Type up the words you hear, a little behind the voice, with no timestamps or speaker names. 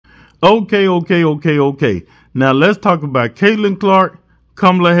Okay. Now let's talk about Caitlin Clark,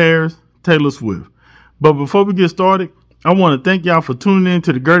 Kamala Harris, Taylor Swift. But before we get started, I want to thank y'all for tuning in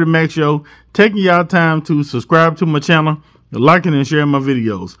to the Gertie Mac Show, taking y'all time to subscribe to my channel, liking and sharing my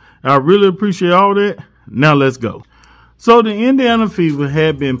videos. I really appreciate all that. Now let's go. So the Indiana Fever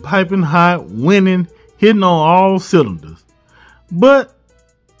had been piping hot, winning, hitting on all cylinders. But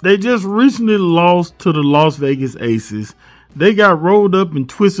they just recently lost to the Las Vegas Aces. They got rolled up and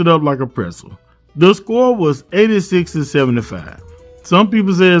twisted up like a pretzel. The score was 86-75. Some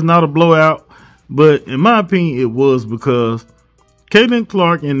people say it's not a blowout, but in my opinion, it was because Caitlin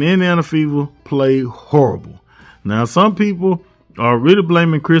Clark and the Indiana Fever played horrible. Now, some people are really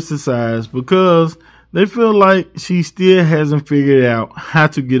blaming Kristen Sides because they feel like she still hasn't figured out how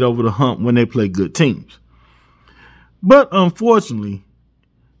to get over the hump when they play good teams. But unfortunately,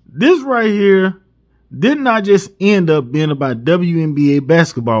 this right here did not just end up being about WNBA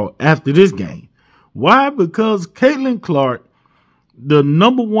basketball after this game. Why? Because Caitlin Clark, the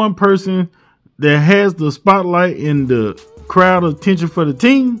number one person that has the spotlight and the crowd attention for the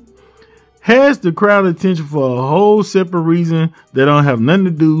team, has the crowd attention for a whole separate reason that don't have nothing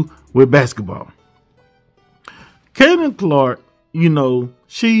to do with basketball. Caitlin Clark,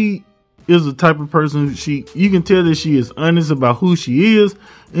 she is the type of person, you can tell that she is honest about who she is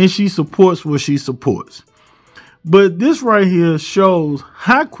and she supports what she supports. But this right here shows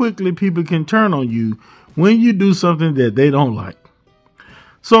how quickly people can turn on you when you do something that they don't like.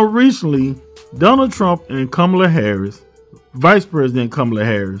 So recently, Donald Trump and Kamala Harris, Vice President Kamala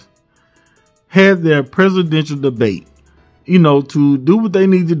Harris, had their presidential debate, to do what they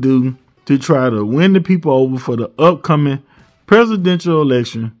need to do to try to win the people over for the upcoming presidential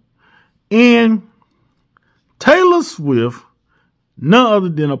election. And Taylor Swift, none other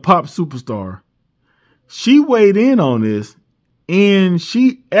than a pop superstar, she weighed in on this and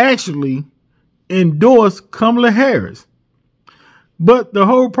she actually endorsed Kamala Harris. But the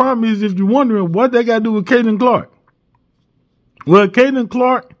whole problem is, if you're wondering what they got to do with Caitlin Clark. Well, Caitlin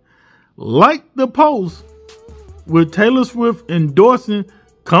Clark liked the post with Taylor Swift endorsing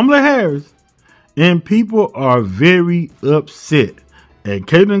Kamala Harris, and people are very upset at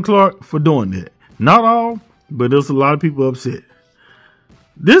Caitlin Clark for doing that. Not all, but there's a lot of people upset.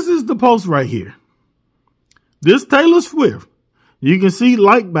 This is the post right here. This Taylor Swift, you can see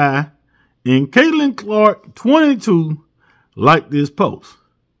liked by, and Caitlin Clark 22 liked this post.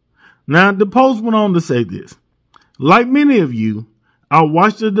 Now the post went on to say this: like many of you, I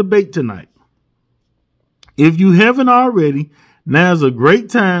watched the debate tonight. If you haven't already, now's a great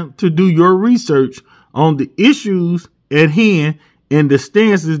time to do your research on the issues at hand and the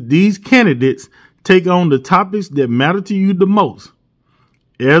stances these candidates take on the topics that matter to you the most.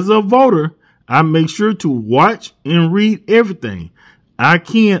 As a voter, I make sure to watch and read everything I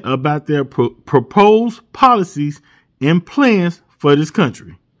can about their proposed policies and plans for this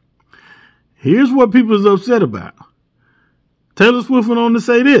country. Here's what people is upset about. Taylor Swift went on to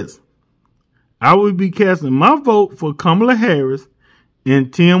say this: I will be casting my vote for Kamala Harris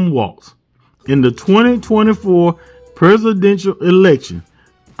and Tim Walz in the 2024 presidential election.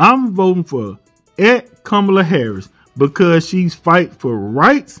 I'm voting for Kamala Harris because she's fight for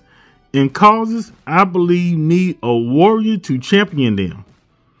rights and causes I believe need a warrior to champion them.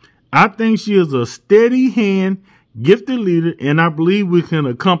 I think she is a steady hand, gifted leader, and I believe we can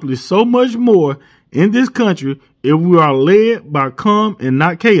accomplish so much more in this country if we are led by calm and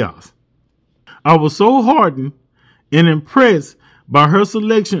not chaos. I was so heartened and impressed by her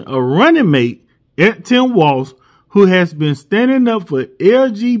selection of running mate at Tim Walz, who has been standing up for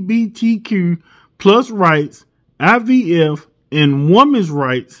LGBTQ plus rights, IVF, and women's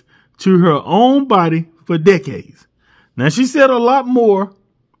rights to her own body for decades. Now, she said a lot more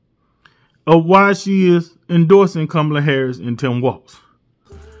of why she is endorsing Kamala Harris and Tim Walz.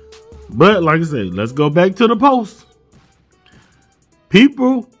 But like I said, let's go back to the post.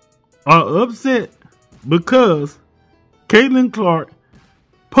 People are upset because Caitlin Clark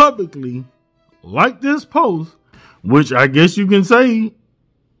publicly liked this post, which I guess you can say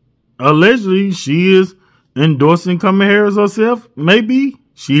allegedly she is endorsing Kamala Harris herself. Maybe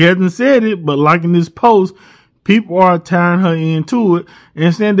she hasn't said it, but liking this post, people are tying her into it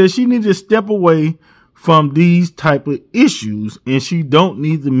and saying that she needs to step away from these type of issues and she don't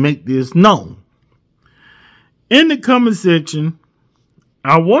need to make this known. In the comment section,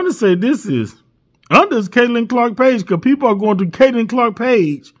 I want to say this is under this Caitlin Clark page, because people are going to Caitlin Clark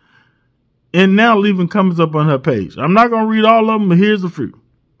page and now leaving comments up on her page. I'm not going to read all of them, but here's a few.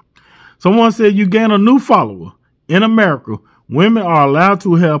 Someone said, you gain a new follower. In America, women are allowed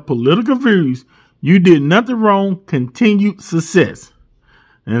to have political views. You did nothing wrong. Continued success.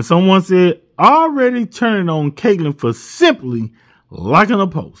 And someone said, already turning on Caitlyn for simply liking a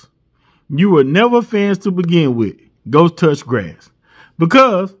post. You were never fans to begin with. Go touch grass.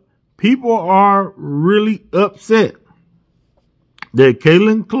 Because people are really upset that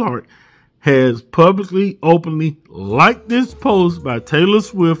caitlinclark has publicly, openly liked this post by Taylor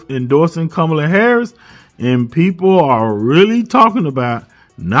Swift endorsing Kamala Harris, and people are really talking about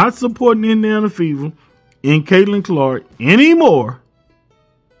not supporting indianafever and caitlinclark anymore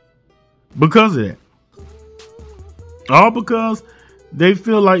because of that. All because they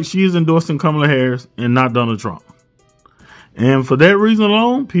feel like she is endorsing Kamala Harris and not Donald Trump. And for that reason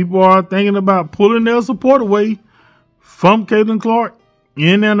alone, people are thinking about pulling their support away from caitlinclark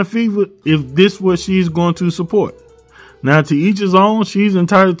and indianafever if this is what she's going to support. Now, to each his own, she's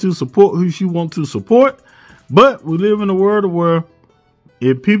entitled to support who she wants to support. But we live in a world where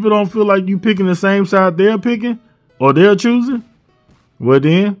if people don't feel like you picking the same side they're picking or they're choosing, well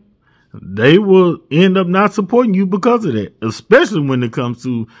then they will end up not supporting you because of that, especially when it comes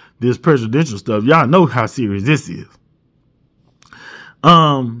to this presidential stuff. Y'all know how serious this is.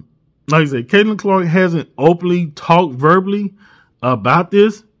 Like I said, caitlinclark hasn't openly talked verbally about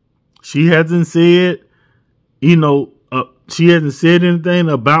this. She hasn't said, she hasn't said anything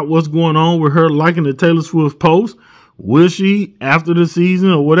about what's going on with her liking the Taylor Swift post. Will she after the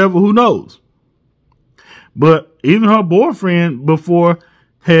season or whatever? Who knows? But even her boyfriend before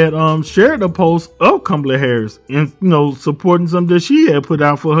had shared a post of Kamala Harris and supporting something that she had put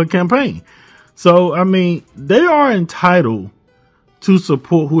out for her campaign. So I mean, they are entitled to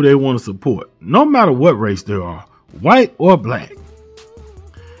support who they want to support, no matter what race they are, white or black.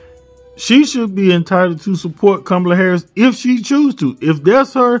 She should be entitled to support Kamala Harris if she chooses to. If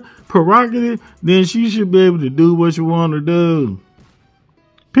that's her prerogative, then she should be able to do what she wants to do.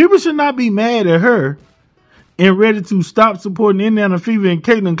 People should not be mad at her and ready to stop supporting indianafever and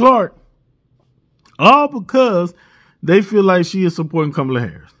caitlinclark, all because they feel like she is supporting Kamala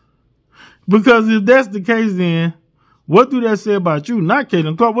Harris. Because if that's the case, then what do that say about you? Not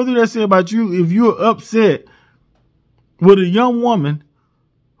caitlinclark. What do that say about you if you're upset with a young woman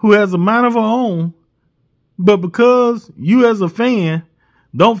who has a mind of her own, but because you as a fan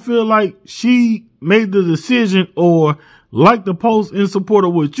don't feel like she made the decision or like the post in support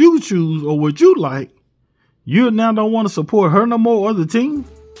of what you choose or what you like, you now don't want to support her no more or the team?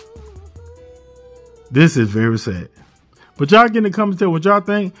 This is very sad. But y'all get in the comments, tell what y'all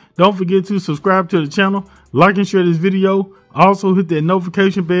think. Don't forget to subscribe to the channel, like and share this video. Also hit that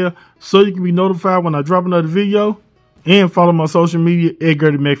notification bell so you can be notified when I drop another video. And follow my social media at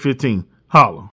GertieMac15. Holla.